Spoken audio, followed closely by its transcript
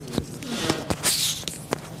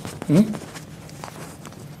Okay,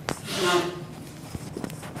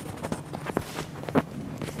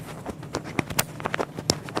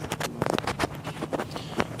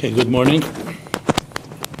 good morning.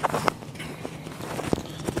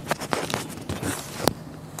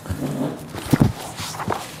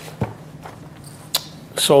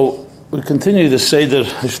 So we continue the Seder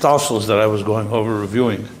Hishtalshels that I was going over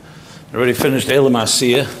reviewing. I already finished Elam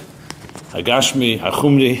Asiyah, Hagashmi,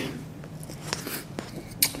 Hachumri.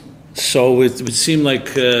 So it would seem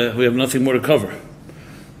like we have nothing more to cover,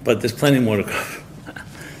 but there's plenty more to cover.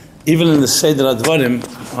 Even in the Seder Advarim,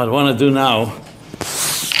 what I want to do now,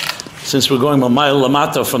 since we're going Mamayel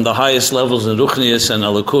Lamata from the highest levels in Ruchnius and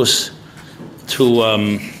Alakus to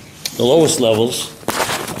the lowest levels,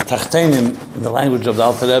 Tachtenim, in the language of the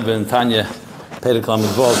Alter Rebbe in Tanya, Perek Lamed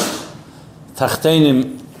Vov,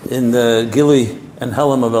 Tachtenim in the Gili and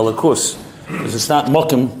Helam of Alakus, because it's not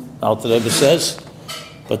Mokim, Alter Rebbe says,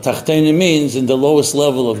 but Tachtenim means in the lowest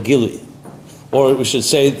level of Gili, or we should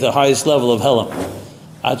say the highest level of Helam,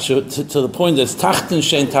 to the point that it's Tachten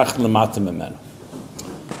Shein Tachten Lamatim Memenu.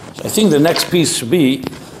 I think the next piece should be,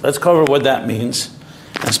 let's cover what that means,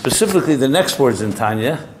 and specifically the next words in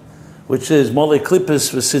Tanya, which is Mole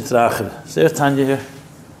Kelipos v'sitra achra. Is there a Tanya here?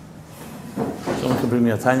 Someone can bring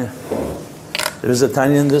me a Tanya. There is a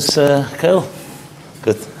Tanya in this Kel?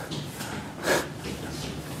 Good.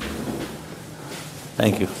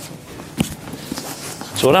 Thank you.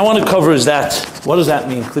 So what I want to cover is that. What does that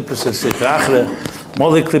mean? Kelipos v'sitra achra.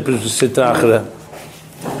 Mole Kelipos v'sitra achra.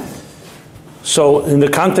 So, in the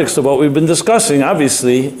context of what we've been discussing,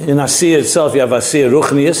 obviously, in Asiyah itself, you have Asiyah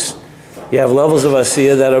Ruchnius, you have levels of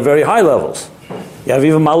Asiyah that are very high levels. You have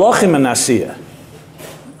even Malachim in Asiyah.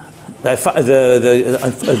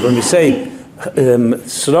 When we say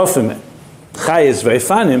Srofim, Chayes,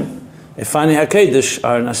 Veifanim, Efani HaKedesh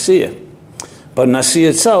are in Asiyah. But in Asiyah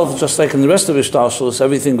itself, just like in the rest of Ishtalshalos,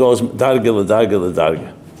 everything goes Darga, L'Darga,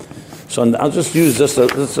 L'Darga. So I'll just use let's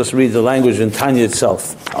just read the language in Tanya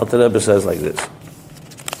itself. Alter Rebbe says like this.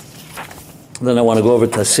 Then I want to go over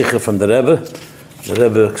to a Sikha from the Rebbe. The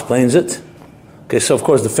Rebbe explains it. Okay, so of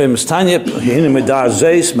course the famous Tanya, Hine Medar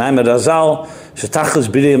Zeis, Ma'amed Azal, Shetachlis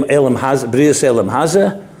Brias Elam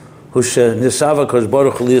Hazeh, Hushe Nisava Kosh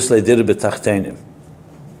Baruch Liyas Leidir B'Tachtenim.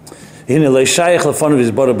 Hine Leishayach Lefonav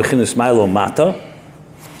Yizborah B'Chinis Mailo Mata.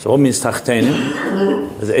 So what means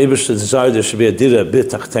Tachtenim? As the Eibusher desired there should be a Dira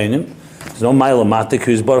B'Tachtenim. There's no Mailo Mata,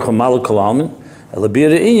 K'Yiz Baruch Maluk Kalalmin.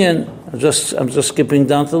 Elabira Inyan, I'm just skipping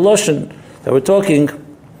down to the Loshen, that we're talking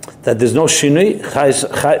that there's no Shinui,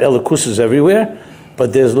 Elikus is everywhere,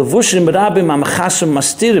 but there's Levushim Rabim Amachasum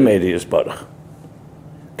Mastirim Eidiyas Baruch.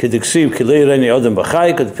 K'Diksiv K'Lei Reini Odem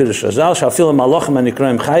B'Chai, K'Dpirush Azal, Shafil Malachim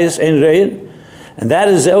Anikraim Chayis, Ein Rein, and that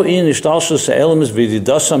is El In Ishtalshus Elam is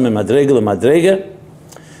V'Didasam and Madrega LeMadrega.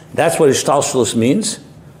 That's what Ishtalshalos means.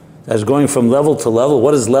 That's going from level to level.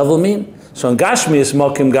 What does level mean? So in Gashmi, it's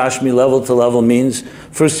Mokim Gashmi, level to level means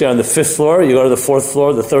first you're on the 5th floor, you go to the 4th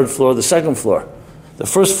floor, the 3rd floor, the 2nd floor, the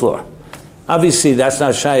 1st floor. Obviously, that's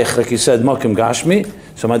not Shaykh, like you said, Mokim Gashmi.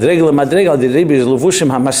 So Madrega LeMadrega, the Rebbe is Levushim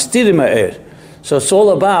HaMastirim Ha'er. So it's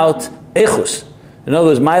all about Echus. In other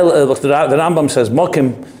words, the Rambam says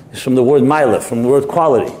Mokim is from the word Maila, from the word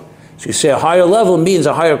quality. So you say a higher level means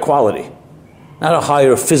a higher quality, not a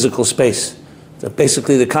higher physical space. That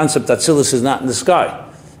basically the concept that Atzilus is not in the sky,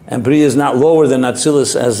 and Bria is not lower than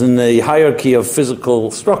Atzilus as in the hierarchy of physical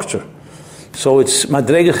structure. So it's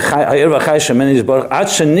Madrega Ha'er V'Chai Shemenis Baruch Ad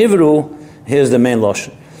Shenivru. Here's the main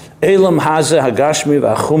lashon. Elam Hazeh Hagashmi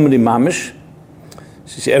V'Achumri Mamish.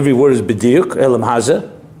 So you see, every word is B'diuk. Elam Hazeh,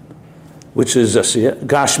 which is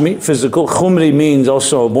Gashmi, physical. Chumri means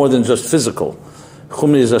also more than just physical.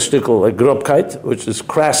 Chumri is a shtickle like grobkeit, which is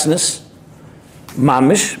crassness.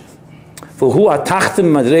 Mamish.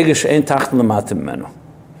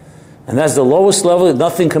 And that's the lowest level.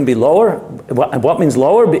 Nothing can be lower. What means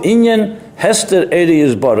lower? Be'inyan hester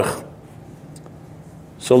eriyus baruch.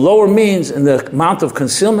 So lower means in the amount of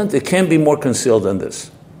concealment, it can't be more concealed than this.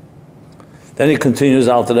 Then he continues,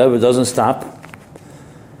 Alter Rebbe doesn't stop.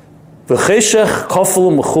 V'cheshech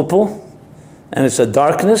kofel u'mechupel, and it's a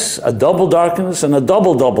darkness, a double darkness, and a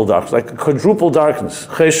double darkness, like a quadruple darkness.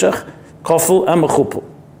 Cheshech, kofel, and mechupel.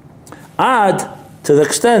 Ad, to the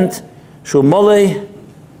extent, shu mole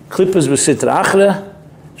Kelipos v'sitra achra,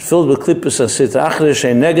 filled with Kelipos and sitra achra,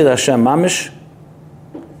 shein neged Hashem mamish.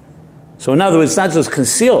 So in other words, it's not just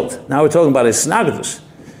concealed. Now we're talking about isnagdus.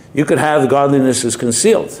 You could have godliness is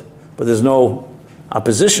concealed, but there's no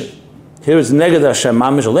opposition. Here it's neged Hashem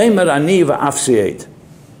mamish, leimer ani v'afsiyed.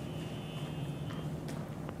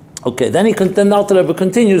 Okay, then the Alter Rebbe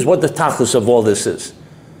continues what the tachlis of all this is.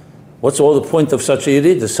 What's all the point of such a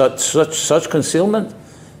yirid, such concealment?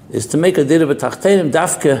 Is to make a dira b'tachtenim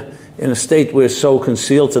dafke in a state where it's so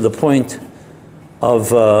concealed to the point of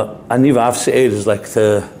aniva afseir is like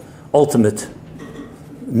the ultimate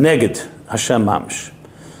neged Hashem mamish.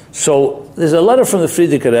 So there's a letter from the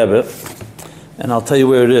Frierdiker Rebbe, and I'll tell you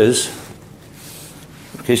where it is,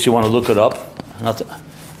 in case you want to look it up,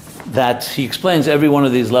 that he explains every one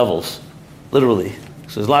of these levels, literally.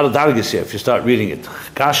 So there's a lot of dargis here if you start reading it.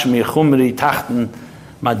 Gashmi, Chumri, Tachten,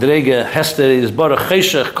 Madrege, Hester, Yisborach,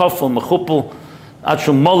 Cheshach, Kofel, Mechupel,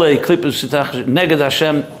 Atshum Mole, Klipus, Neged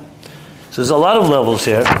Hashem. So there's a lot of levels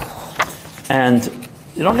here, and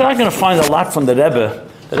you're not going to find a lot from the Rebbe.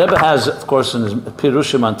 The Rebbe has, of course, in his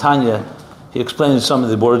Pirushim on Tanya, he explains some of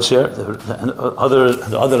the words here, the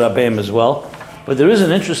other Rabbeim as well. But there is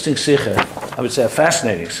an interesting sikha, I would say a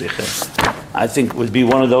fascinating sikha. I think would be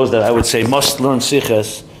one of those that I would say must learn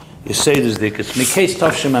sikhas. You say this dik. It's Miketz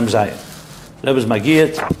Tov Shemem Zayin. Rebbe's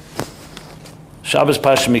Magiyat. Shabbos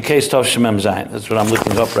Pasha Miketz Tov Shemem Zayin. That's what I'm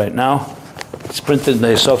looking up right now. It's printed in the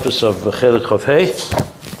Esopus of Chelik Chof Hei,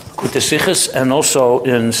 Kute Sikhas, and also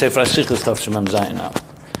in Sefer Sikhas Tov Shemem Zayin now.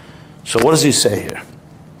 So what does he say here?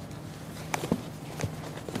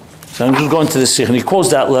 So I'm just going to the sikh, and he quotes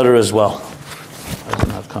that letter as well. Why is it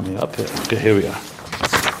not coming up here? Okay, here we are.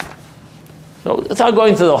 So without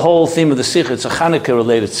going to the whole theme of the sikha, it's a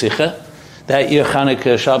Chanukah-related sikha. That year,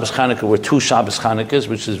 Chanukah, Shabbos Chanukah were 2 Shabbos Chanukas,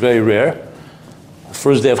 which is very rare. The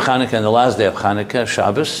first day of Chanukah and the last day of Chanukah,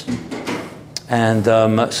 Shabbos. And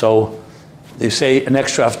so they say an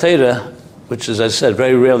extra haftarah, which is, as I said,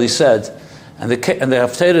 very rarely said. And the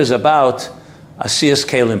haftarah is about Asiyas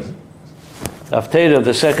Kelim. The haftarah of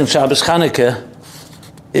the second Shabbos Chanukah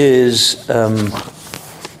is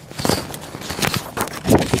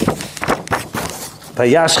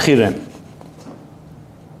Vayash Chirem.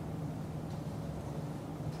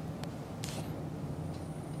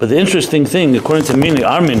 But the interesting thing, according to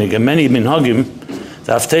our minig and many minhagim,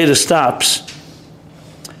 the haftarah stops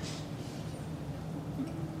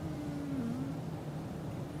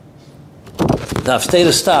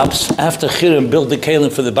after Chirem built the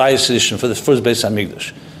Kelim for the Bayis edition, for the first Beis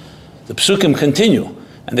HaMikdash. The Psukim continue,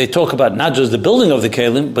 and they talk about not just the building of the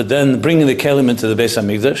Kelim, but then bringing the Kelim into the Beis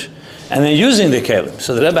HaMikdash, and then using the Kelim.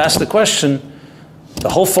 So the Rebbe asked the question, the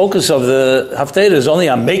whole focus of the haftarah is only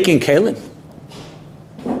on making Kelim.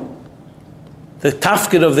 The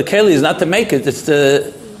tafkid of the Keli is not to make it, it's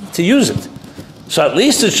to use it. So at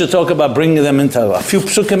least it should talk about bringing them into a few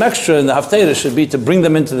psukim extra in the haftarah should be to bring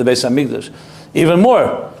them into the Beis HaMikdash. Even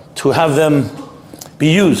more, to have them be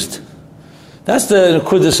used. That's the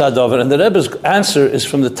Nekudas HaDover, and the Rebbe's answer is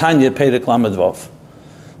from the Tanya Perek Lamed Vav.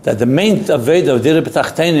 That the main Aveda of Dira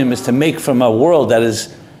B'Tachtenim is to make from a world that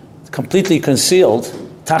is completely concealed,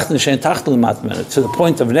 Tachten Shein Tachtel Matmen, to the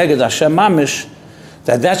point of Neged Hashem Mamish,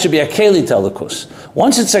 that should be a Keli Telekus.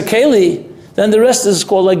 Once it's a Keli, then the rest is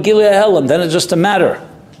called like Gilei Helam, then it's just a matter.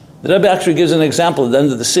 The Rebbe actually gives an example at the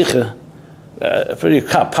end of the Sikha, a pretty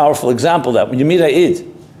powerful example, that when you meet a Eid,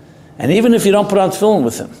 and even if you don't put on tefillin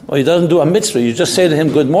with him, or he doesn't do a mitzvah, you just say to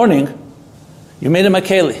him, good morning, you made him a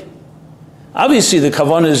Keli. Obviously the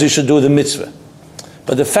kavanah is you should do the mitzvah.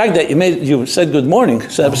 But the fact that you said good morning,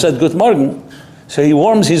 said good morning, so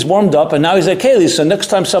he's warmed up, and now he's a Keli, so next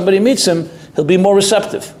time somebody meets him, he'll be more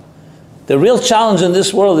receptive. The real challenge in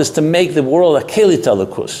this world is to make the world a Keli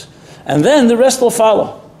Telekus. And then the rest will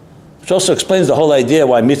follow. Which also explains the whole idea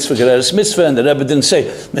why mitzvah gereres mitzvah, and the Rebbe didn't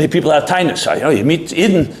say, many people have tainus. You meet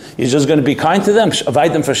Eden, you're just going to be kind to them,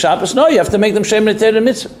 invite them for Shabbos. No, you have to make them Shem Neter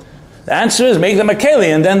mitzvah. The answer is make them a Keli,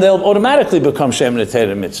 and then they'll automatically become Shem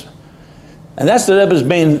Neter mitzvah. And that's the Rebbe's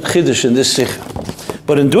main chiddush in this sikha.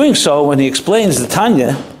 But in doing so, when he explains the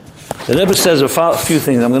Tanya, the Rebbe says a few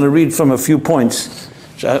things. I'm going to read from a few points.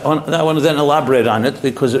 I want to then elaborate on it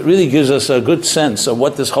because it really gives us a good sense of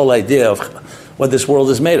what this whole idea of what this world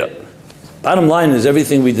is made of. Bottom line is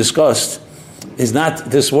everything we discussed is not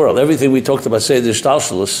this world. Everything we talked about, say, the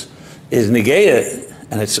Shtalshalus, is Negeya,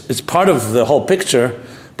 and it's part of the whole picture,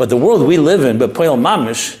 but the world we live in, but Poel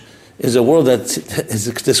Mamish, is a world that is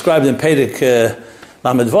described in Perek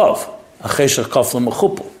Lamed Vav, Acheshach Kofel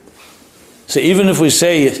Mechupel. So even if we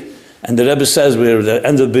say, and the Rebbe says we're at the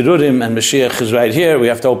end of Birurim and Mashiach is right here, we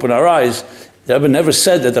have to open our eyes, the Rebbe never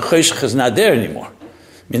said that the Cheshach is not there anymore.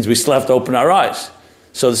 It means we still have to open our eyes.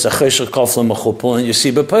 So it's a Cheshach Kofel Mechupel, and you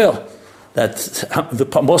see B'Poel, that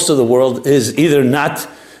most of the world is either not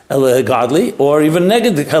godly or even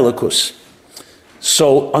negative helikus.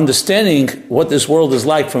 So understanding what this world is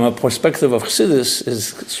like from a perspective of Chassidus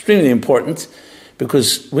is extremely important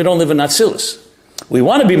because we don't live in Atzilus. We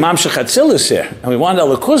want to be Mamshech Atzilus here, and we want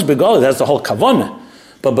Elikus Begol, that's the whole Kavanah.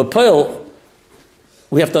 But b'poil,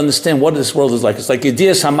 we have to understand what this world is like. It's like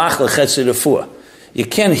Yediyas hamachla chetzir refuah. You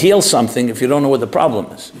can't heal something if you don't know what the problem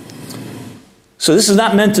is. So this is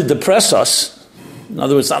not meant to depress us. In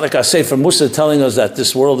other words, it's not like I say from Musa telling us that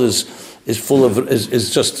this world is full of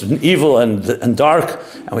is just evil and dark,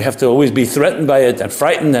 and we have to always be threatened by it and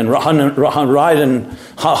frightened and hide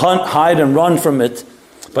and run from it.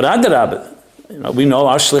 But adarabah, we know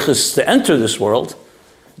our shlichus is to enter this world,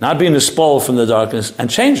 not be despoiled from the darkness, and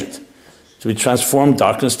change it, to be transformed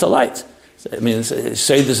darkness to light. I mean, you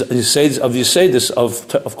say this of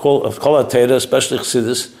Kol HaTeira, especially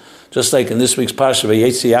Chassidus, just like in this week's parsha,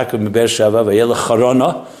 Vayetzi Yaakov miBe'er Sheva, Vayelech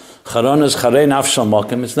Charona. Charona is Charei Nafshal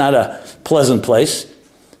Mokim. It's not a pleasant place.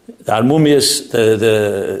 The Armumius,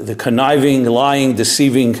 the conniving, lying,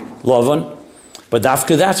 deceiving Lavan. But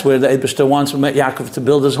after that's where the Eibishter wants Yaakov to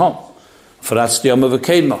build his home. For that's the Yom of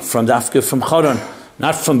Akedma, from Charon,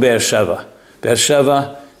 not from Be'er Sheva. Be'er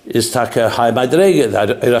Sheva is Taka Hai Madrege.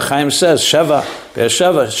 The Erechaim says Sheva, Be'er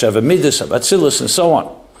Sheva, Sheva Midas, Atzilus, and so on.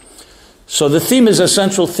 So the theme is a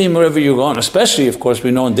central theme wherever you go, and especially, of course,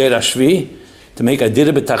 we know in Deir Hashvi, to make a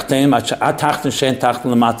dira b'tachteim, atachten shein tachten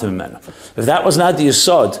l'mata mimenu. If that was not the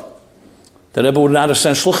yesod, the Rebbe would not have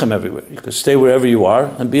sent shluchim everywhere. You could stay wherever you are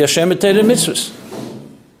and be a shem b'teira mitzvahs.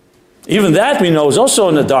 Even that we know is also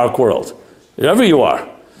in the dark world, wherever you are.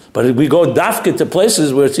 But we go dafka to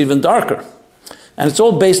places where it's even darker. And it's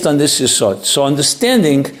all based on this yesod. So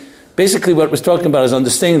understanding, basically what we're talking about is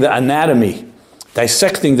understanding the anatomy,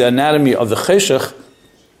 dissecting the anatomy of the cheshach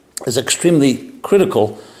is extremely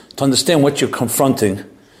critical to understand what you're confronting,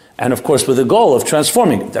 and of course with the goal of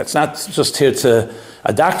transforming it. That's not just here to,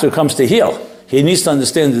 a doctor comes to heal. He needs to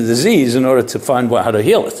understand the disease in order to find how to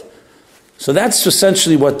heal it. So that's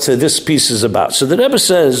essentially what this piece is about. So the Rebbe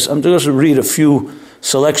says, I'm going to read a few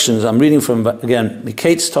selections. I'm reading from, again,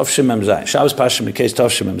 Miketz Tovshim Mem Zayin. Shabbos Pasha Miketz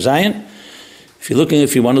Tovshim Mem Zayin. If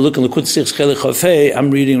you want to look in Likud Sichos Chelik Chafei,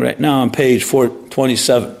 I'm reading right now on page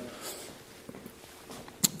 427.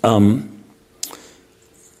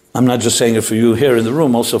 I'm not just saying it for you here in the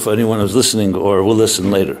room, also for anyone who's listening or will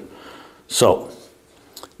listen later. So,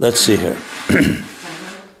 let's see here.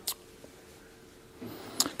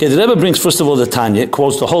 Okay, the Rebbe brings first of all the Tanya,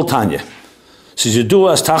 quotes the whole Tanya. Says,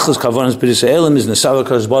 "Yedua as tachlis kavanas b'ris elam is nesava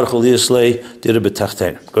kadosh baruch hu liyaslei dira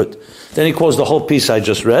b'tachtein." Good. Then he quotes the whole piece I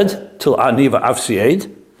just read till aniva avsied.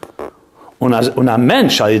 Unamen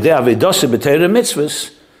shal yidei avedose b'teira mitzvahs.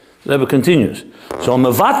 The Rebbe continues. So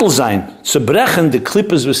mevatel zayin zerbrechen de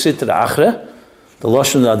klippes v'sitra achra. The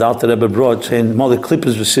lashon that Alter Rebbe brought saying more the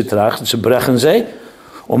klippes v'sitra achra zerbrechen ze.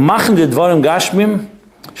 Machen de dvarim gashmim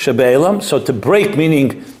shebe'elam. So to break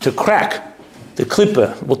meaning to crack. The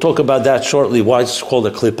klippa, we'll talk about that shortly, why it's called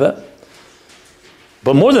a klippa.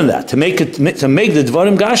 But more than that, to make the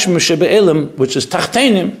dvarim gashim shebe'elim, which is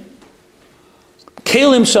tachtenim,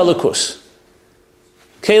 kelim selakus.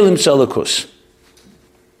 Kelim selakus.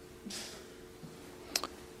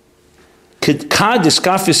 Ka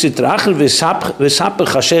diskafi sitrachel v'sapach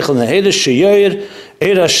hashechel neheder sheyoyer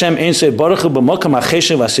Eir Hashem ein sei baruch hu b'mokam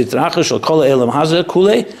ha'cheshech v'sitrachel shel kol ha'elam hazeh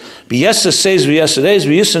kulei b'yesa seis v'yesa reis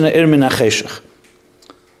v'yisana er min ha'cheshech.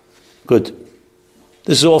 Good.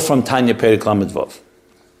 This is all from Tanya Perek Lamed Vav.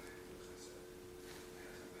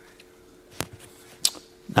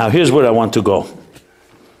 Now here's where I want to go.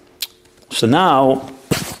 So now,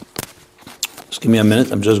 just give me a minute.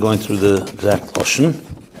 I'm just going through the exact lashon.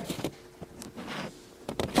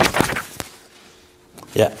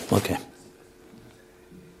 Yeah, okay.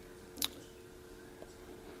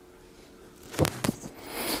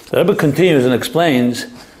 The Rebbe continues and explains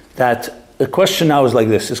that the question now is like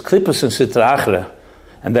this: is Kelipos and Sitra Achra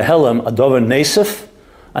and the Helam a dover nesef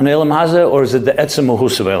an Elam Hazeh, or is it the etzem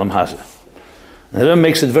muhus of Elam Hazeh? And the Rebbe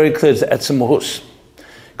makes it very clear it's the etzem muhus.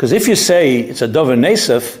 Because if you say it's a dover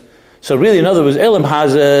nesef, so really in other words, Elam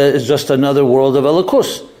Hazeh is just another world of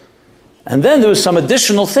Elokus. And then there was some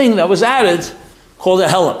additional thing that was added called a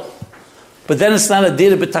Helam. But then it's not a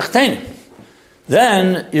dira b'tachtein.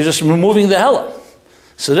 Then you're just removing the Helam.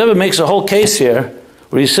 So the Rebbe makes a whole case here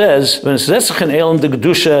where he says, when it's Zetzach Elam de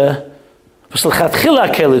Gedusha,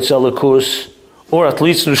 v'slachatchila kelitz Elokus, or at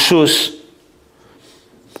least Rishus.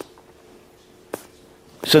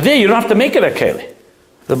 So there you don't have to make it a keli.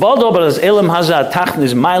 The Baldober is Elam Hazeh Tachten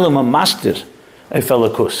is Mailam a Master Eif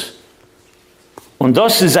Elokus. Und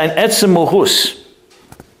das ist ein Etzem Muhus.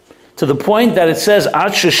 To the point that it says,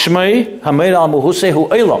 Ad Sheshmei Hameir al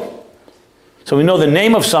Muhusehu Elam. So we know the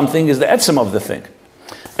name of something is the etzem of the thing.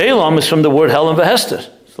 Elam is from the word Helen v'Hester.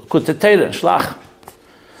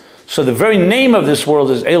 So the very name of this world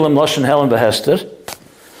is Elam Lashon Helen v'Hester.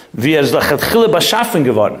 Wie es lachatchile b'schaffen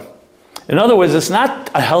geworden. In other words, it's not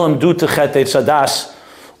a helam due to chet etzadas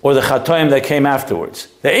or the chatoim that came afterwards.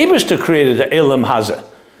 The Eibishter created the elam hazeh,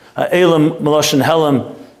 elam meloshen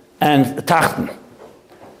helam and tachten.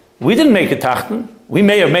 We didn't make it tachten. We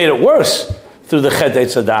may have made it worse through the chet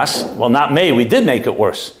etzadas. Well, not may, we did make it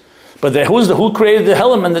worse. But who created the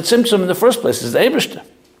helam and the tzimtzum in the first place? Is the Eibishter.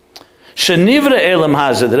 Shenivra elam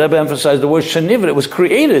hazeh. The Rebbe emphasized the word shenivra. It was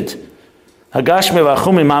created. Hagashmi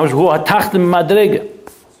v'achumi mamash hu hatachtim madrega.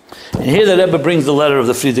 And here the Rebbe brings the letter of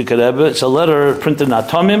the Frierdiker Rebbe. It's a letter printed in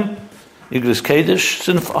Atomim, Igris Kedesh. It's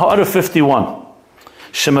in order 51.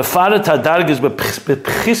 Shemefaret hadargis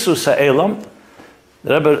b'pchisus ha'elam.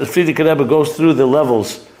 The Frierdiker Rebbe goes through the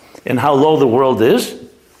levels in how low the world is.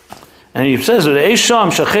 And he says,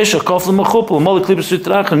 Eisham shachesha kof l'machupel, moli klipus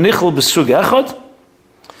vitrach, nichel b'sug echad.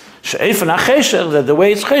 She'efen ha'cheshach, that the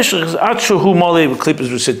way it's cheshach is atshu hu moli klipus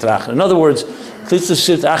v'sitrach. In other words, klipus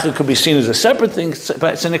v'sitrach could be seen as a separate thing,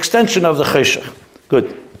 but it's an extension of the cheshach.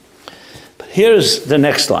 Good. But here's the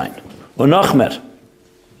next line. U'nochmer.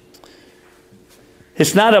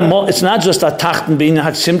 It's not just a tachten bin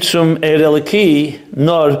hat simtsum ereliki,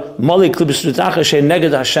 nor moli klipus v'sitrach she'e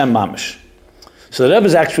neged Hashem mamish. So the Rebbe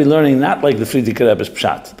is actually learning not like the Frierdiker Rebbe's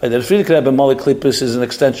pshat. But the Frierdiker Rebbe moli klipus is an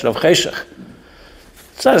extension of cheshach.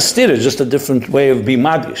 It's not a stira, just a different way of being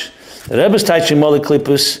magish. The Rebbe's teaching moli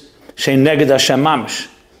klipus shein neged Hashem mamish.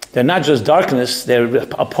 They're not just darkness; they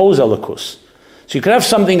oppose elikus. So you could have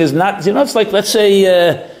something is not. It's like, let's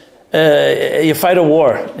say you fight a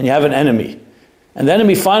war and you have an enemy, and the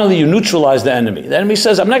enemy finally you neutralize the enemy. The enemy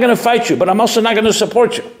says, "I'm not going to fight you, but I'm also not going to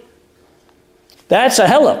support you." That's a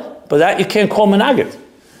helam, but that you can't call menagid.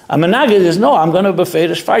 A menagid is no, I'm going to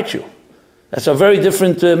befedish fight you. That's a very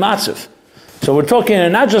different matzav. So we're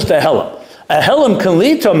talking not just a helam. A helam can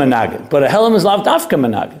lead to a menagid, but a helam is lav dafka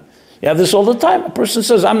menagid. You have this all the time. A person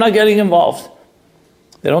says, I'm not getting involved.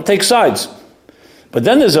 They don't take sides. But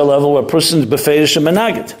then there's a level where a person's befedish a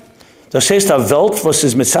menagid. Das heißt, a Welt, was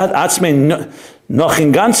ist mitzad atzmei noch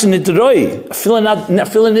in ganzen nicht roi, viele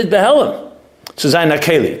nicht behelem, zu sein a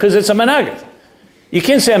keli, because it's a menagid. You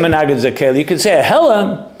can't say a menagid is a keli. You can say a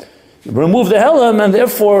helam, remove the helam, and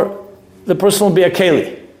therefore the person will be a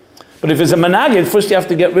keli. But if it's a menagid, first you have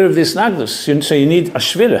to get rid of the snaglus. So you need a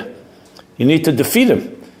shvira. You need to defeat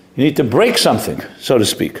him. You need to break something, so to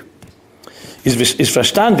speak. Is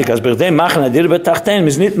verstandig, als bei dem machen adir betachtein,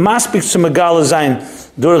 is nicht maspik zu megale sein,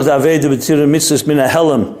 durch die Avede beziehende mitzvahs min a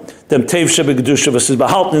helam, dem teivshe begedusha, was is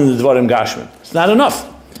behalten in the dvarim gashmin. It's not enough,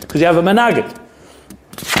 because you have a menagid.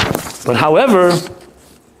 But however,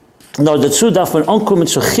 no, dazu darf man ankommen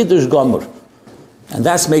zu chidush gomer. And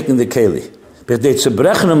that's making the keli. Bei zu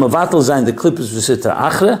brechen und mevatel sein, the klipus v'sitra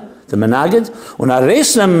achra, the menagid, und a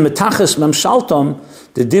reisnem metaches mem shaltom,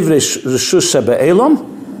 the divrei reshus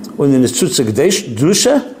be'elam, und in the tzutze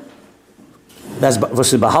gedusha, that's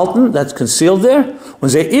was is behalten, that's concealed there, und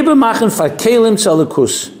sie übermachen verkelim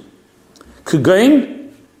zalikus.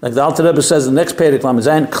 Kugain, like the Alter Rebbe says in the next page,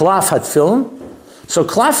 klaf hat film. So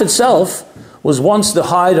klaf itself was once the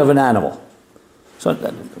hide of an animal. So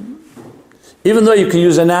even though you can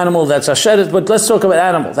use an animal that's asheret, but let's talk about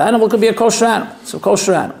animals. The animal could be a kosher animal. It's a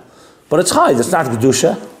kosher animal. But it's hide, it's not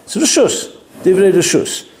gedusha, it's reshus, divrei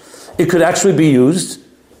reshus. It could actually be used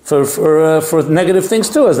for negative things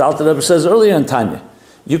too, as the Alter Rebbe says earlier in Tanya.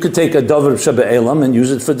 You could take a dover sheba elam and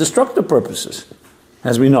use it for destructive purposes,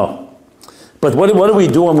 as we know. But what do we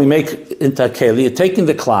do when we make into a keli? You're taking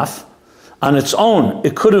the cloth on its own.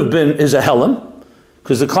 It could have been is a helam,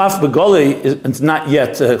 because the cloth begoli is not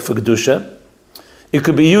yet for kedusha. It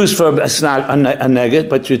could be used for a neged,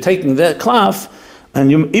 but you're taking the cloth and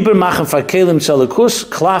you iber machen fakelim tzalakus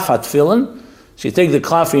cloth hat tefillin. So you take the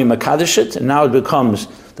cloth and you makadesh it, and now it becomes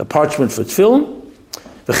the parchment for tefillin.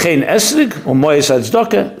 V'chein esrig or moyes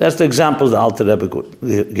hadzdaka. That's the example the Alter Rebbe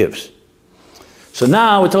gives. So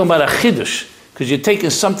now we're talking about a chidush, because you're taking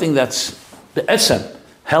something that's the etzem,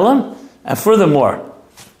 helam, and furthermore,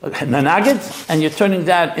 menagid, and you're turning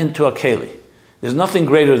that into a keli. There's nothing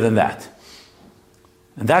greater than that.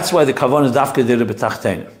 And that's why the kavon is dafke dir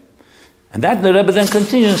betachtein. And that the Rebbe then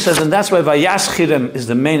continues and says, and that's why Vayaschirim is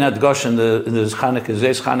the main adgosh in the Chanukah,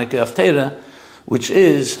 Zeis Chanukah of Teira, which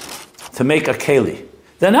is to make a keli.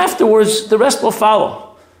 Then afterwards, the rest will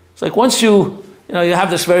follow. It's like once you have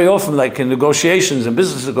this very often, like in negotiations and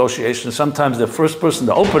business negotiations, sometimes the first person,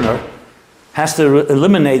 the opener, has to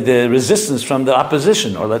eliminate the resistance from the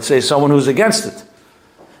opposition, or let's say someone who's against it.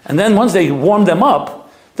 And then once they warm them up,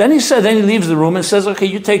 then he leaves the room and says, okay,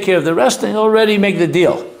 you take care of the rest, and already make the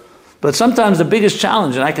deal. But sometimes the biggest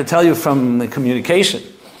challenge, and I can tell you from the communication,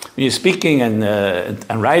 when you're speaking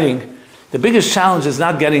and writing, the biggest challenge is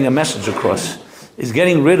not getting a message across. is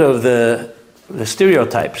getting rid of the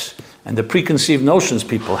stereotypes and the preconceived notions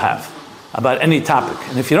people have about any topic.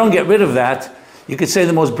 And if you don't get rid of that, you could say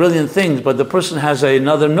the most brilliant things, but the person has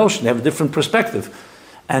another notion, they have a different perspective.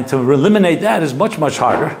 And to eliminate that is much, much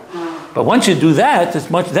harder. But once you do that,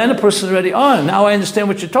 then a person's already, now I understand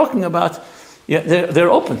what you're talking about. Yeah,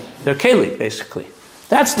 they're open. They're keli, basically.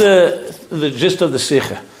 That's the gist of the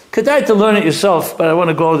sikha. Kedai to learn it yourself, but I want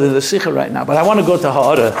to go to the sikha right now. But I want to go to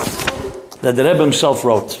ha'ara that the Rebbe himself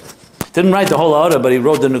wrote. Didn't write the whole ha'ara, but he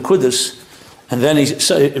wrote the nekudas, and then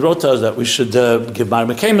he wrote to us that we should give Mar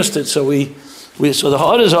Mekamis to it. So the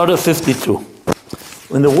ha'ara is ha'ara 52.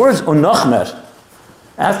 When the words unochmer,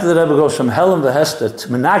 after the Rebbe goes from helam v'hester to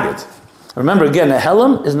menagid, remember again, a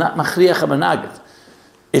helam is not machriach menagid.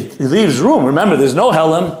 It leaves room. Remember, there's no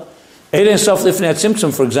helam. Eidin sof lifnei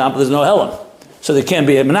tzimtzum, for example, there's no helam. So there can't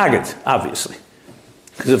be a menagid, obviously.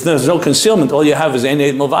 Because if there's no concealment, all you have is ein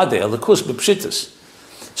eid milvadeh, alakus b'pshitas.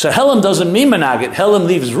 So helam doesn't mean menagid. Helam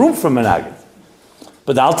leaves room for menagid.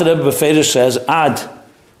 But the Alter Rebbe Beferish says, ad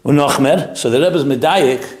unochmer. So the Rebbe's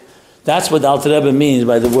medayik, that's what the Alter Rebbe means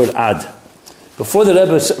by the word ad. Before the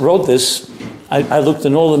Rebbe wrote this, I looked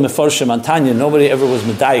in all the Mefarshim on Tanya, nobody ever was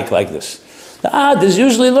medayik like this. The ad is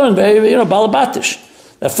usually learned by, balabatish.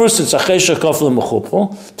 At first it's achesha kofel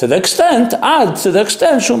mechupo, to the extent,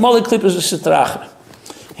 shumali klippers sitra achra.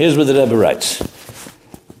 Here's what the Rebbe writes.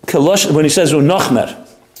 When he says unochmer,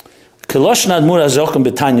 Kilosh nadmur azokim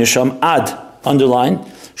b'tanya sham ad, underline,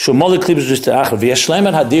 shumali klippers sitra achra,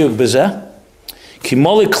 v'yashlemer hadiyuk bezeh, ki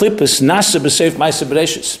moli klippers nasa b'seif ma'aseh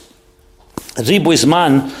bereishis. Ribu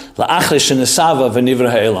izman la'achre shenesava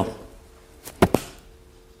v'nivra ha'elam.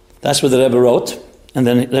 That's what the Rebbe wrote. And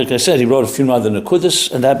then, like I said, he wrote a few other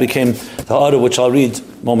nekudas, and that became the order which I'll read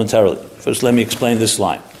momentarily. First, let me explain this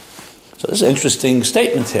line. So this is an interesting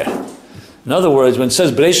statement here. In other words, when it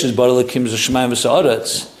says Bereishis bara Elokim z'shamayim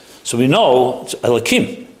v'sa'aretz, so we know it's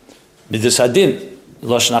Elokim, midis hadin,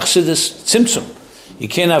 lashon achsidus, tzimtzum. You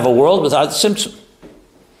can't have a world without tzimtzum.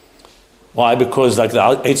 Why? Because, like the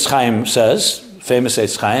Eitz Chaim says, famous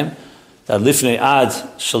Eitz Chaim, that lifnei ad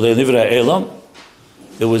shalei nivra elam,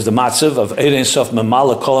 there was the matzav of Erein Sof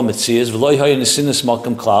Memala Kol HaMetzias V'loi Hoya Nesinas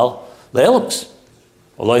Malkam Klal Le'elamas.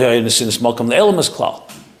 V'loi Hoya Nesinas Malkam Le'elamas Klal.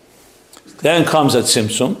 Then comes at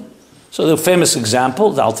Tzimtzum. So the famous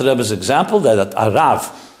example, the Alter Rebbe's example, that a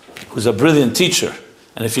Rav, who's a brilliant teacher,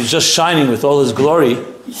 and if he's just shining with all his glory,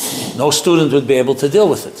 no student would be able to deal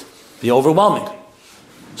with it. Be overwhelming.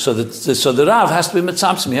 So the Rav has to be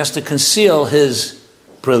mitzamtzim. He has to conceal his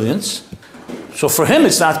brilliance. So for him,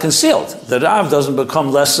 it's not concealed. The Rav doesn't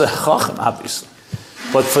become less chacham, obviously.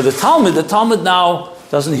 But for the Talmud now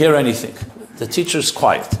doesn't hear anything. The teacher's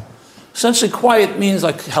quiet. Essentially, quiet means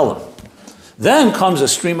like helam. Then comes a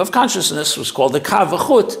stream of consciousness, which is called the kav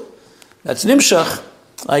v'chut. That's nimshach,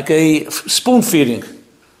 like a spoon feeding.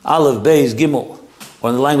 Aleph, Beis, Gimel. Or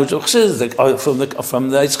in the language of Chassidus, from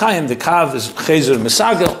the Eitz Chaim, the kav is chezer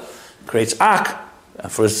misagel, creates ak,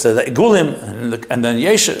 for the igulim, and then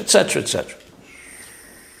yesha, etc., etc.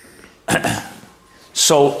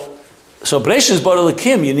 So Bereishis bara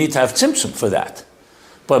Elokim, you need to have tzimtzum for that.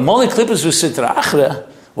 But Moli Klippos v'Sitra Achra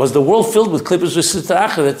was the world filled with Klippos v'Sitra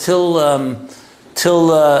Achra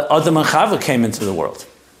till Adam and Chava came into the world.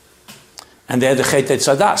 And they had the Chet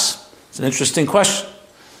Tzadas. It's an interesting question.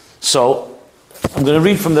 So I'm going to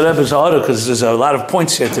read from the Rebbe's order because there's a lot of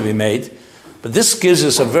points here to be made. But this gives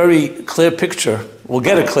us a very clear picture. We'll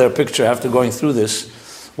get a clear picture after going through this,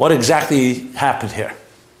 what exactly happened here.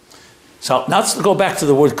 So now let's go back to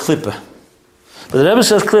the word klippa. But the Rebbe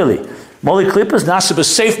says clearly, Moli klippas nasa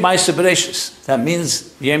b'seif ma'aseh bereishis. That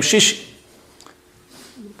means Yom Shishi.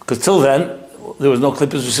 Because till then, there was no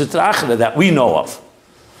klippas v'sitra achra that we know of.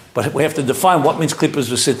 But we have to define what means klippas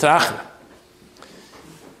v'sitra achra.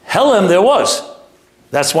 Helam there was.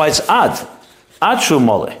 That's why it's ad. Ad shu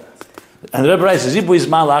moli. And the Rebbe writes, Zibu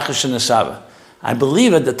izman la'achar shenesava. I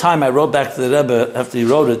believe at the time I wrote back to the Rebbe, after he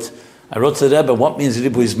wrote it, I wrote to the Rebbe, what means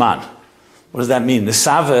Ribu izman? What does that mean? The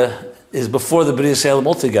Sava is before the B'riyas Elam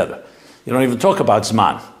altogether. You don't even talk about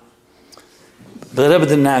Zman. But the Rebbe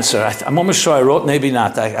didn't answer. I'm almost sure I wrote, maybe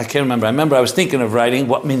not. I can't remember. I remember I was thinking of writing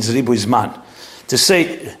what means Ribu Zman. To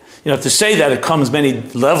say that it comes many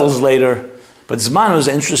levels later, but Zman was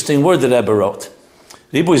an interesting word the Rebbe wrote.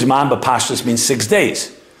 Ribu Zman b'Pashtus means 6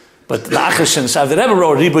 days. But the Rebbe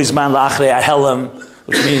wrote Ribu Zman la'achrei ahelam,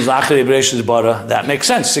 which means la'achrei Bereishis bara. That makes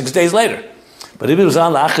sense. 6 days later. But Ribu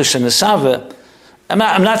Zman la'achrei shenesava. I'm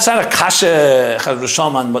not trying to kasha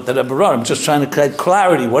Chazrusham on what the Rebbe wrote. I'm just trying to create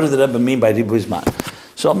clarity. What does the Rebbe mean by Ribu Zman?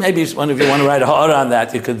 So maybe one of you want to write a ha'ara on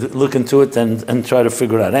that, you could look into it and try to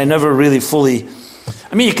figure it out. I never really fully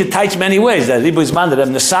I mean, you could teach many ways. That Ribu Zman, the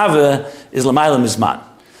Rebbe Nesave, is L'mayla Mizman.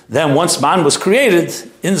 Then once Zman was created,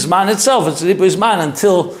 in Zman itself, it's Ribu Zman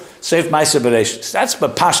until Seif Ma'aser Bereishis. That's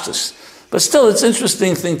Bapashtus. But still, it's an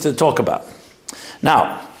interesting thing to talk about.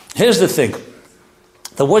 Now, here's the thing.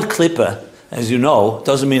 The word Klippa, as you know,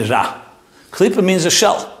 doesn't mean Ra. Klippa means a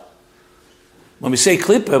shell. When we say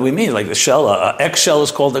Klippa, we mean like the shell. An eggshell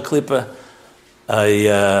is called a Klippa.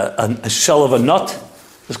 A shell of a nut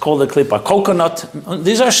is called a Klippa. A coconut.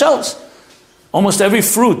 These are shells. Almost every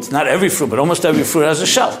fruit, not every fruit, but almost every fruit has a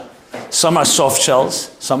shell. Some are soft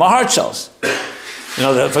shells, some are hard shells.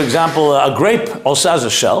 For example, a grape also has a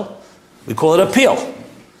shell. We call it a peel.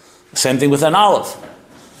 Same thing with an olive.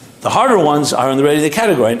 The harder ones are in the regular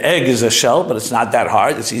category. An egg is a shell, but it's not that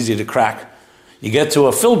hard. It's easy to crack. You get to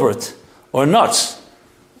a filbert, or nuts,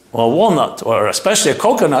 or a walnut, or especially a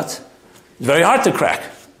coconut, it's very hard to crack.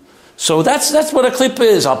 So that's what a klippa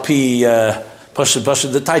is. Alpi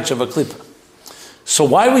the taich of a klippa. So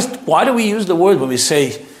why do we use the word when we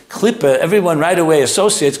say klippa? Everyone right away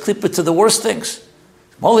associates klippa to the worst things.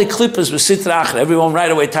 Only klippas with sitra achra. Everyone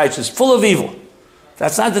right away taich is full of evil.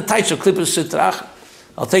 That's not the taich of klippa sitra achra.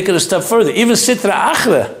 I'll take it a step further. Even sitra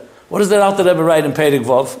achra. What does that Alter Rebbe write in Perek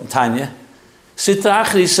Vov, in Tanya? Sitra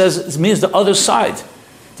achra, he says, it means the other side.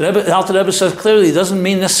 The Alter Rebbe says clearly it doesn't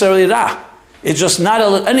mean necessarily ra. It's just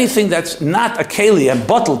not anything that's not a keli and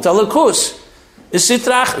bottled telekus. Is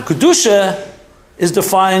sitra achra. Kedusha is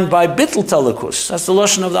defined by bittul telekus. That's the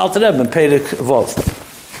lashon of the Alter Rebbe in Perek Vov.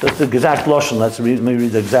 That's the exact lashon. Let me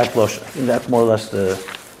read the exact lashon. I think that's more or less the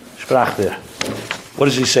sprach there. What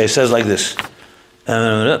does he say? He says like this.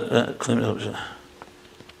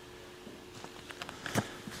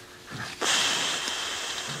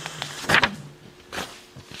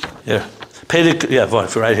 Here.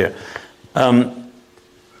 Right here.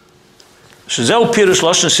 Shezeu pirush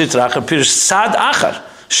lashon sitra achar, pirush tzad achar,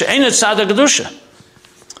 she'ein tzad ha'kedusha.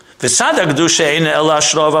 V'tzad ha'kedusha ein ela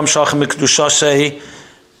shrov amshach mikdusha sei,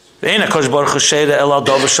 ve'ein HaKadosh Baruch Hu sheira ela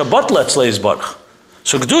dover shabbat letzleis baruch.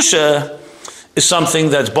 So kedusha is something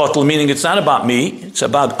that's bottled, meaning it's not about me, it's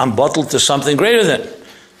about I'm bottled to something greater than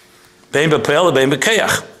bein b'peil, bein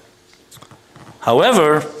b'keyach.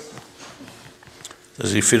 However,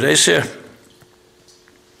 does he feel here?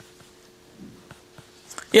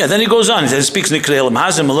 Yeah, then he goes on. He speaks Nikrei Elam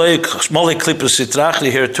Hazim, Molei Klippas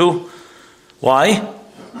Sitrachli here too. Why?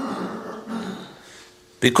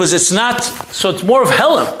 Because it's not, so it's more of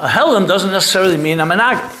Helam. A Helam doesn't necessarily mean a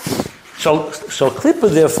Menagid. So Klippa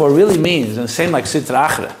therefore really means, and the same like Sitra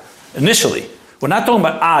Achra, initially. We're not talking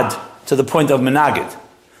about Ad to the point of Menagid.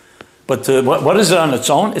 But what is it on its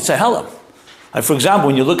own? It's a Helam. Like for example,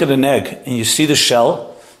 when you look at an egg and you see the shell,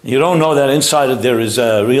 you don't know that inside it there is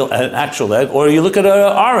an actual egg, or you look at an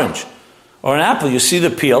orange or an apple, you see the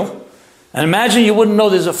peel, and imagine you wouldn't know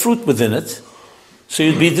there's a fruit within it, so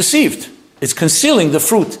you'd be deceived. It's concealing the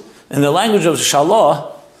fruit. In the language of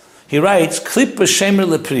Shalah, he writes, Klippa shemer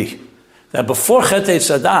lepri, that before Chet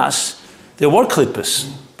Sadas, there were klippas,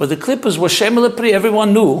 but the klippas were shemer lepri.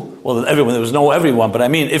 Everyone knew, well, everyone, there was no everyone, but I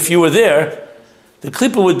mean, if you were there, the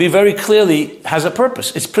klippa would be very clearly, has a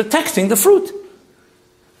purpose. It's protecting the fruit.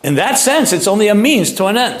 In that sense, it's only a means to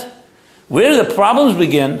an end. Where the problems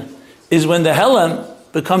begin is when the Helen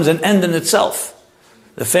becomes an end in itself.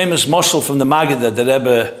 The famous moshel from the Maggid that the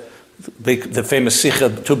Rebbe, the famous Sikha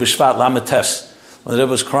Tu B'Shvat Lametes, when the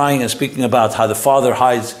Rebbe was crying and speaking about how the father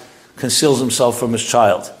conceals himself from his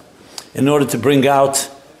child in order to bring out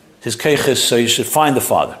his keiches, so you should find the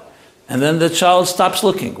father. And then the child stops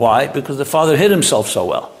looking. Why? Because the father hid himself so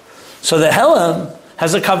well. So the Helen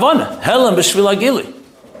has a kavanah. Helen b'shvil agili.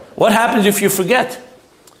 What happens if you forget?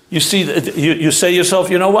 You see, you say to yourself,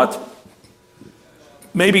 you know what?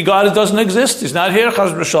 Maybe God doesn't exist. He's not here,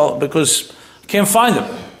 because I can't find him.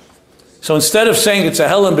 So instead of saying it's a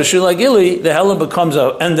Helen b'shvil agili, the Helen becomes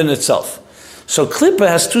an end in itself. So Klippa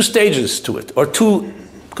has two stages to it, or two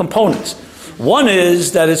components. One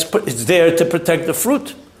is that it's there to protect the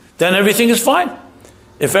fruit. Then everything is fine.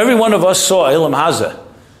 If every one of us saw Elam Haza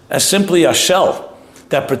as simply a shell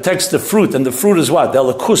that protects the fruit, and the fruit is what? The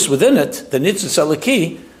Elikus within it, the Nitzitz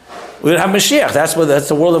Eliki, we would have Mashiach. That's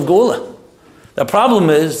the world of Geula. The problem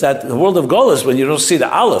is that the world of Geula is when you don't see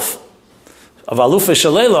the Aleph of Alufa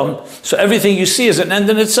Shalelam, so everything you see is an end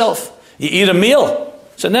in itself. You eat a meal,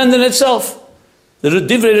 it's an end in itself. The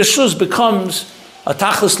Divrei Reshus becomes a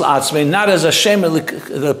Tachlis La'atzmei, not as a Shem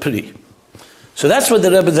Pri. So that's what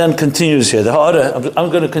the Rebbe then continues here. The Ha'ara, I'm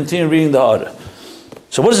going to continue reading the Ha'ara.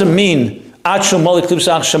 So what does it mean? Because it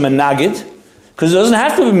doesn't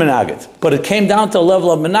have to be Menagid. But it came down to a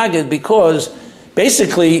level of Menagid because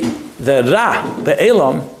basically the Ra, the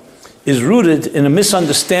Elam, is rooted in a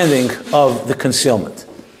misunderstanding of the concealment.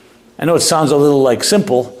 I know it sounds a little like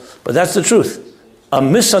simple, but that's the truth. A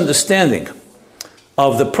misunderstanding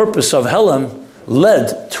of the purpose of Helam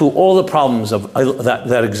led to all the problems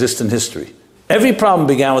that exist in history. Every problem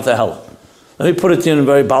began with the Helam. Let me put it in a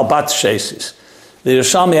very balbat shesis. The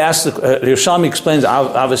Yerushalmi explains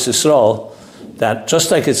Avos Yisrael that just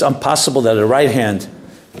like it's impossible that a right hand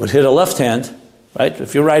would hit a left hand, right?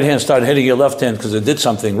 If your right hand started hitting your left hand because it did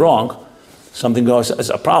something wrong, something goes as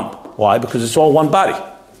a problem. Why? Because it's all one body.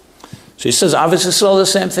 So he says, Avos Yisrael is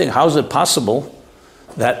the same thing. How is it possible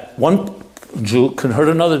that one Jew can hurt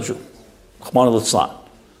another Jew?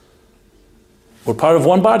 We're part of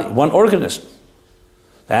one body, one organism.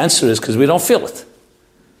 The answer is because we don't feel it.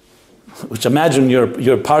 Which imagine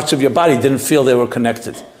your parts of your body didn't feel they were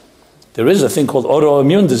connected. There is a thing called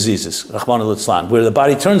autoimmune diseases, where the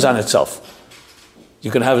body turns on itself.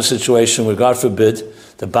 You can have a situation where, God forbid,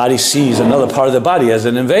 the body sees another part of the body as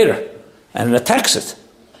an invader and it attacks it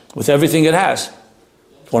with everything it has.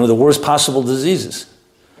 It's one of the worst possible diseases.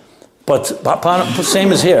 But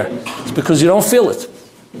same as here. It's because you don't feel it.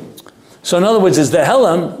 So in other words, it's the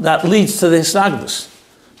Helam that leads to the Hisnagdus.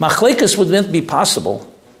 Machlekes wouldn't be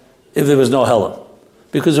possible if there was no Helam.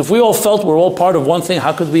 Because if we all felt we're all part of one thing,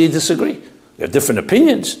 how could we disagree? We have different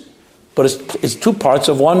opinions, but it's two parts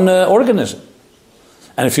of one organism.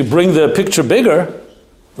 And if you bring the picture bigger,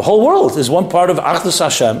 the whole world is one part of Achdus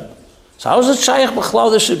Hashem. So how is it Shaykh B'chlau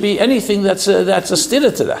there should be anything that's a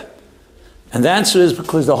stira to that? And the answer is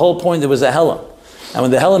because the whole point there was a Helam. And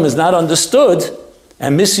when the Helam is not understood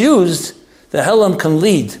and misused, the Helam can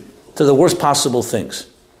lead to the worst possible things.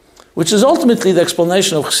 Which is ultimately the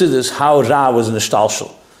explanation of Chassidus, how Ra was in the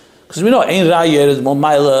Shtalshel. Because we know, Ein Ra Yered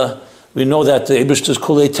Momayla, we know that the Eibishter is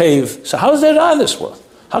Kulei Tev. So how is there Ra in this world?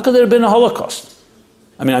 How could there have been a Holocaust?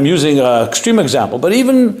 I mean, I'm using an extreme example, but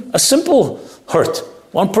even a simple hurt.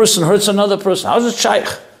 One person hurts another person. How is it Shaykh?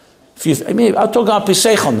 I'll talk about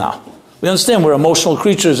Piseichel now. We understand we're emotional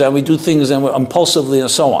creatures and we do things and we're impulsively and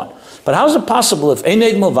so on. But how is it possible if Ein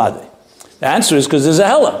Eid Milvadeh? The answer is because there's a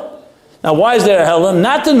Helam. Now, why is there a Helam?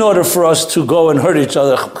 Not in order for us to go and hurt each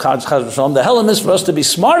other. The Helam is for us to be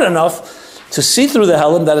smart enough to see through the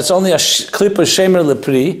Helam that it's only a klipa shemer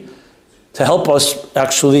lepri to help us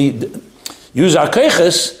actually use our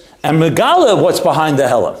keiches and megala what's behind the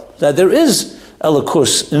Helam. That there is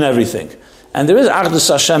elikus in everything. And there is Achdus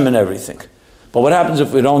Hashem in everything. But what happens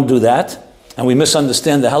if we don't do that and we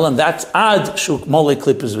misunderstand the Helam? That's ad shuk mole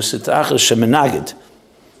klipas v'sitra achra shemenagid.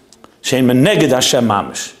 Shein meneged Hashem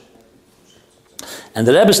mamish. And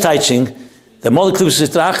the Rebbe is teaching the Mole Klippus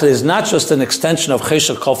Sitra Achra is not just an extension of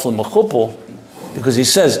Chesher Kofel Mechupel, because he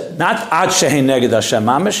says, not Ad Shehin Neged Hashem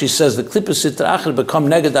Mamish, he says the Klippus Sitra Achra become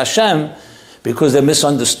Neged Hashem because they're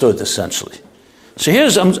misunderstood, essentially. So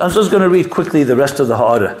I'm just going to read quickly the rest of the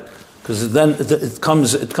Ha'ara, because then it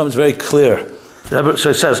comes very clear.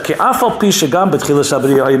 So it says, Ki afal pi shegam b'tchilas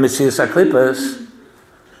habriya hayu mitzias haklippas.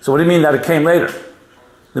 So what do you mean that it came later?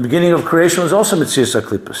 The beginning of creation was also mitzias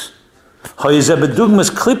haklippas. He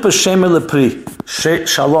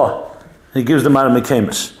gives the Mara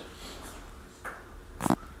Mekemis.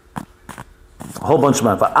 A whole bunch of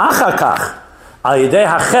them. Achakach, al yedei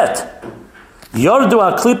hachet, yordu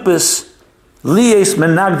ha-klippus liyes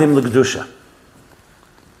menagdim l'kedusha.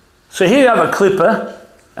 So here you have a klippa,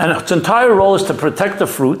 and its entire role is to protect the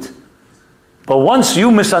fruit. But once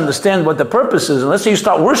you misunderstand what the purpose is, and let's say you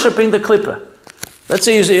start worshiping the klippa. Let's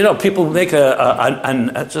say people make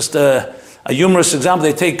a humorous example.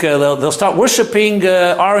 They take they'll start worshiping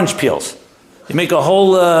orange peels. You make a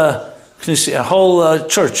whole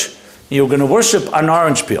church. You're going to worship an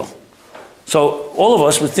orange peel. So all of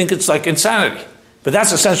us would think it's like insanity, but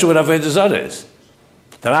that's essentially what Avodah Zarah is.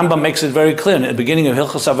 The Rambam makes it very clear in the beginning of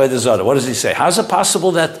Hilchos Avodah Zarah. What does he say? How is it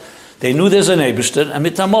possible that they knew there's an Eibishter and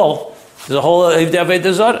mitamol there's a whole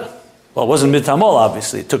Avodah Zarah? Well, it wasn't mitamol,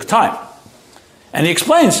 obviously. It took time. And he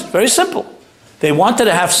explains, very simple. They wanted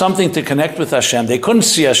to have something to connect with Hashem. They couldn't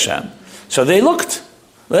see Hashem. So they looked.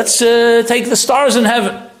 Let's take the stars in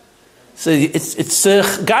heaven. So it's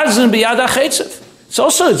God's in biyad ha'chetzev.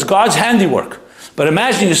 It's God's handiwork. But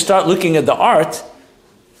imagine you start looking at the art.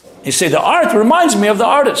 You say, the art reminds me of the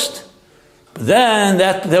artist. But then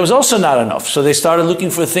there was also not enough. So they started looking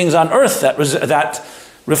for things on earth that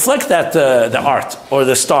reflect the art or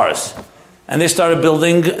the stars. And they started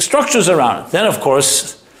building structures around it. Then, of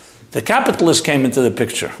course, the capitalists came into the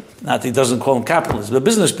picture. Not that he doesn't call them capitalists, but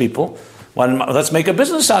business people. Let's make a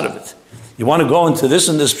business out of it. You want to go into this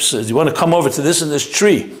and this, you want to come over to this and this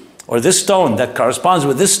tree, or this stone that corresponds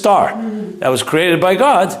with this star that was created by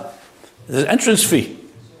God, there's an entrance fee.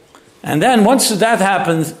 And then once that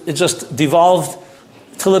happened, it just devolved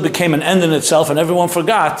till it became an end in itself, and everyone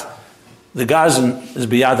forgot the Gazan is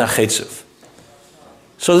biyad ha'chetziv.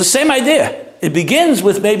 So the same idea. It begins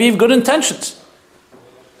with maybe good intentions.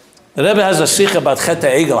 The Rebbe has a sikha about Chet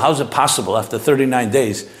HaEgel. How is it possible after 39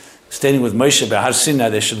 days, standing with Moshe Behar Sinai,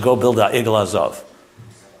 they should go build a Egel Azav?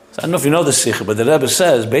 So I don't know if you know the sikha, but the Rebbe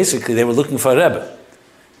says, basically, they were looking for a Rebbe.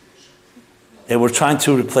 They were trying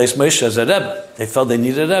to replace Moshe as a Rebbe. They felt they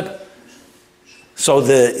needed a Rebbe. So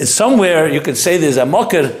somewhere you could say there's a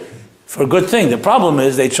mocker for a good thing. The problem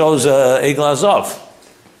is they chose Egel Azav.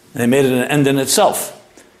 They made it an end in itself.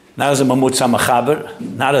 Not as a Mamutza Machaber,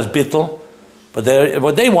 not as Bittel, but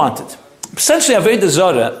what they wanted. Essentially, Avodah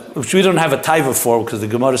Zarah, which we don't have a taiva for, because the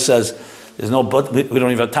Gemara says there's no, but we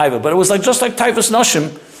don't even have a taiva, but it was just like taivas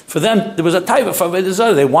noshim. For them, there was a taiva for Avodah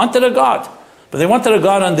Zarah. They wanted a God, but they wanted a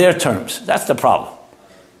God on their terms. That's the problem.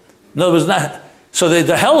 No, it was not. So the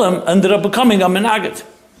Helam ended up becoming a Menagid.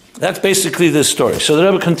 That's basically the story. So the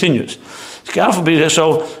Rebbe continues. So,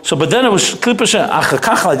 but then it was Kelipos.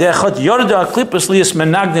 Yorda Kelipos lias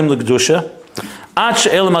menagdim l'kedusha, ad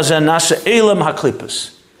she'elam hazeh nasa elam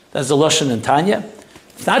haKelipos. That's the lashon in Tanya.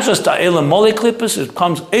 It's not just elam mole Kelipos; it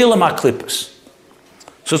comes elam haKelipos.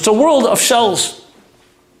 So it's a world of shells.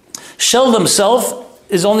 Shell themselves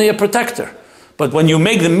is only a protector, but when you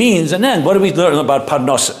make the means and end, what do we learn about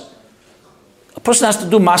parnasa? A person has to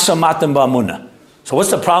do masa matam ba'amuna. So what's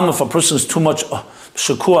the problem if a person is too much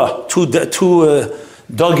shakua, too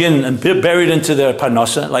dug in and buried into their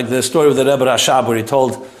parnasa? Like the story of the Rebbe Rashab, where he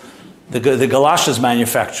told the galoshes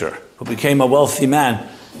manufacturer, who became a wealthy man.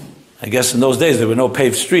 I guess in those days there were no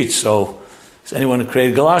paved streets, so anyone who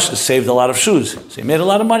created galoshes saved a lot of shoes. So he made a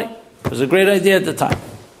lot of money. It was a great idea at the time.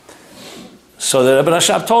 So the Rebbe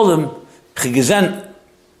Rashab told him, "Chigizen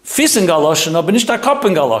fisen galoshen, aber nicht a Kopf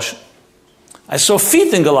in galoshen." I saw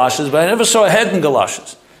feet in galoshes, but I never saw a head in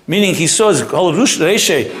galoshes. Meaning he saw his whole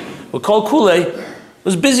Reshe, or Kol Kule,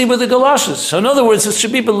 was busy with the galoshes. So in other words, it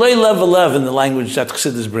should be belay lev in the language that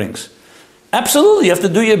Chassidus brings. Absolutely, you have to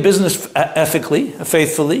do your business ethically,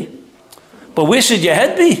 faithfully. But where should your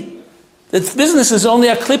head be? The business is only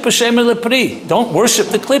a klipa shemer lepri. Don't worship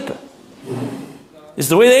the klipa. It's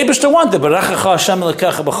the way the Eibishter wanted.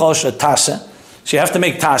 So you have to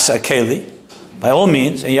make tasa a keli, by all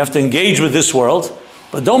means, and you have to engage with this world,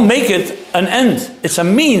 but don't make it an end. It's a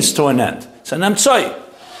means to an end. It's an emtsoi.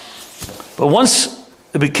 But once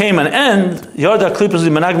it became an end, Yarda Kelipos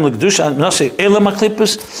limanagim l'kedusha, nasi elam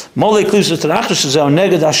haKelipos, mole Kelipos l'terachos, shezeh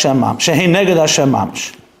neged Hashem mamish, shehi neged Hashem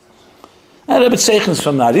mamish. And Rebbe Tzeichens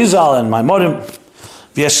from Narizal and Maimorim,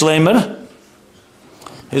 V'yeshleimer.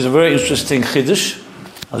 Here's a very interesting chiddush.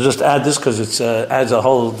 I'll just add this because it adds a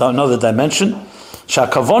whole another dimension.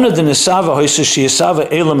 שהכוונה דנסava hoise שיסava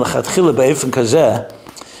elam lechatchila באופן כזה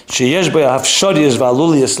שיש בו הפשוריות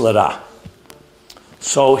והעלוליות לרע.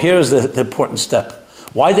 So here's the important step.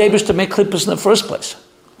 Why did Eibishter make klippos in the first place?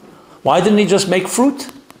 Why didn't he just make fruit?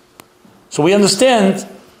 So we understand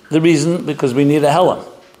the reason, because we need a helam.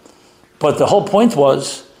 But the whole point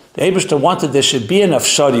was, the Eibishter wanted there should be enough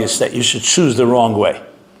sharius that you should choose the wrong way.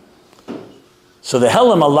 So the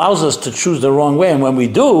helam allows us to choose the wrong way, and when we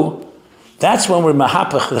do, that's when we're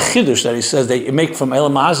mahapach the chiddush that he says that you make from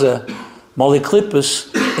elam hazeh moli klippos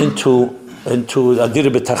into adira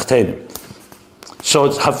b'tachtenim. So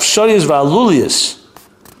it's hafsharius va'aluliyas.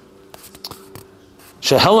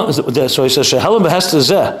 So he says shehelam behester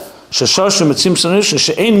zeh sheshoshu mitzim sanush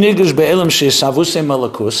she'ein nigish be'elam she'esavusei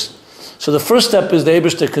malakus. So the first step is the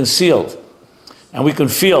Eibishter concealed, and we can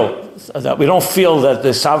feel that we don't feel that the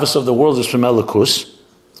savus of the world is from Elikus.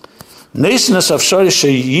 Neisness of shorish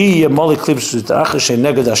sheyi moli klippos v'taracha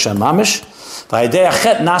she'neged Hashem mamish v'ayidei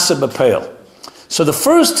achet nasa b'peil. So the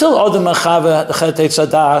first till Odom Achava the Chet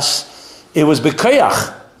Eitzadas, it was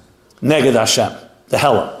b'koyach neged Hashem, the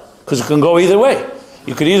helam, because it can go either way.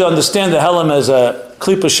 You could either understand the helam as a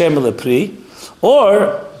klipa shem lepri,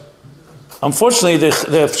 or unfortunately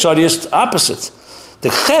the shariest opposite. The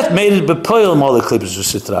chet made it b'poil moli klipas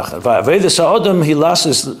v'sitracha. V'avedes ha'odom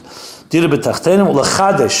hilasis dira b'tachtenim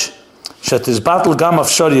u'lechadesh shetis battle gam of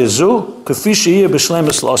shariazu k'fi she'iyah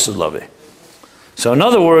b'shlemus l'osad lavi. So in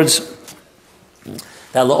other words,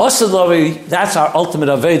 that l'osad lavi, that's our ultimate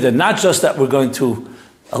aveda. Not just that we're going to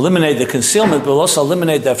eliminate the concealment, but we'll also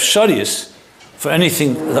eliminate the sharias for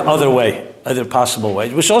anything the other way, other possible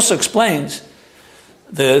way, which also explains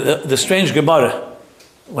the strange Gemara.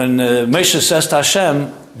 When Moshe says to Hashem,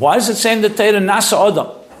 why is it saying the Torah Nasa Odom?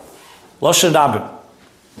 Loshen Rabim.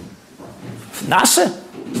 Nasa?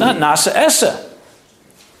 It's not Nasa Esa.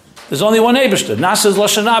 There's only one Eibishter. Nasa is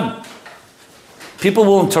Loshen Rabim. People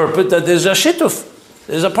will interpret that there's a Shittuf.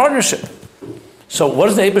 There's a partnership. So what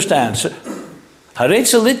does the Eibishter answer?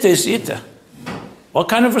 Haretz elites yita. What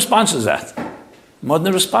kind of response is that?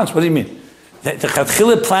 Modern response. What do you mean? The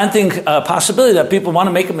Chatchila planting a possibility that people want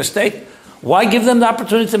to make a mistake. Why give them the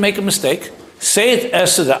opportunity to make a mistake? Say it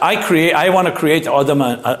as to that I want to create Adam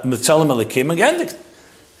Mitzalim Elikim again.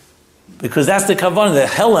 Because that's the kavanah. The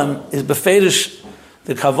Helem is beferish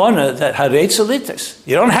the kavanah that Haretz elites.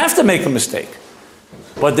 You don't have to make a mistake.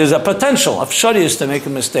 But there's a potential of sharias to make a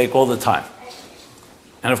mistake all the time.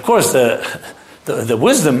 And of course, the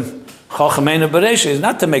wisdom, Chachamena Bereisha, is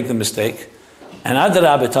not to make the mistake. And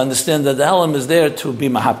Adarabah, to understand that the Helem is there to be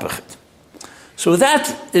mahapachet. So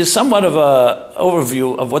that is somewhat of an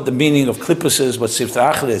overview of what the meaning of Kelipos is, what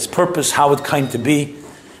sitra achra, its purpose, how it came to be,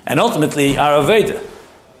 and ultimately our Aveda.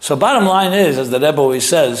 So bottom line is, as the Rebbe always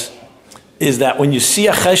says, is that when you see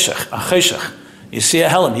a cheshach, you see a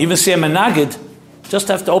Helem, you even see a menagid, just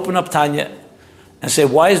have to open up Tanya and say,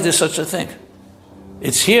 why is there such a thing?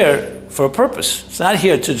 It's here for a purpose. It's not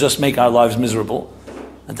here to just make our lives miserable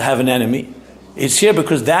and to have an enemy. It's here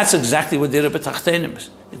because that's exactly what Dira B'Tachtenim is.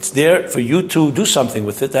 It's there for you to do something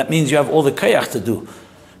with it. That means you have all the kayach to do.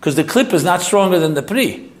 Because the clip is not stronger than the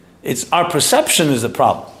pri. It's our perception is the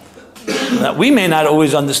problem. That we may not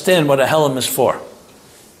always understand what a helem is for.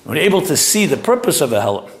 We're able to see the purpose of a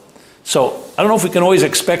helem. So I don't know if we can always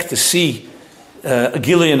expect to see a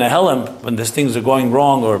gili and a helem when these things are going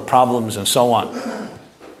wrong or problems and so on.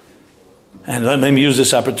 And let me use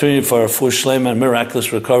this opportunity for a full shlema and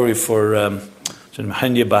miraculous recovery for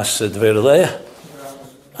Henya Bas Dvereleya.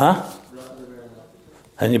 Huh?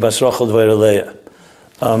 Henya Bas Rachel Dvereleya.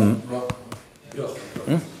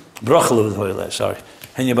 Brachel Dvereleya, sorry.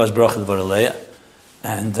 Henya Bas Brachel Dvereleya.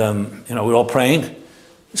 And, we're all praying.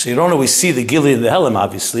 So you don't always see the gili and the helem,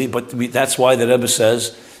 obviously, but that's why the Rebbe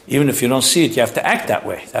says, even if you don't see it, you have to act that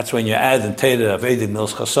way. That's when you add in Teira, Avedim,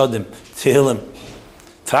 Mils Chasodim, Tehillim,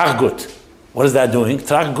 Trachgut. What is that doing?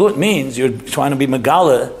 Trachgut means you're trying to be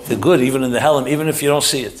Megala, the good, even in the Helem, even if you don't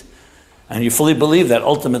see it. And you fully believe that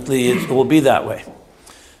ultimately it will be that way.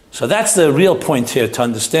 So that's the real point here to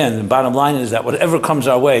understand. And bottom line is that whatever comes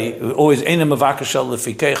our way, we always Einem Avakashel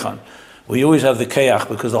Lefikechan. We always have the Keach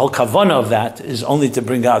because the whole kavanah of that is only to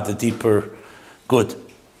bring out the deeper good.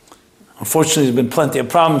 Unfortunately, there's been plenty of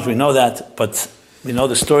problems, we know that, but we know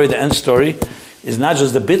the story, the end story, is not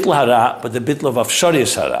just the bitl hara, but the bitl of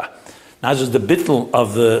Avsharias hara. Not just the bitl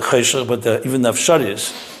of the cheshach, but even the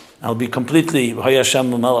Avsharias. I'll be completely,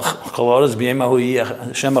 Hashem Melech Chavaras, B'yemahu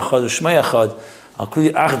Hashem Echad, Shmei Echad, I'll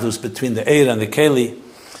clear achdus between the Eir and the Keli.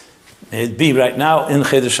 May it be right now in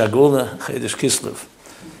Chedesh Agula, Chedesh Kislev.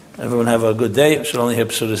 Everyone have a good day. I should only hear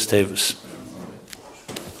Psudas Tevis.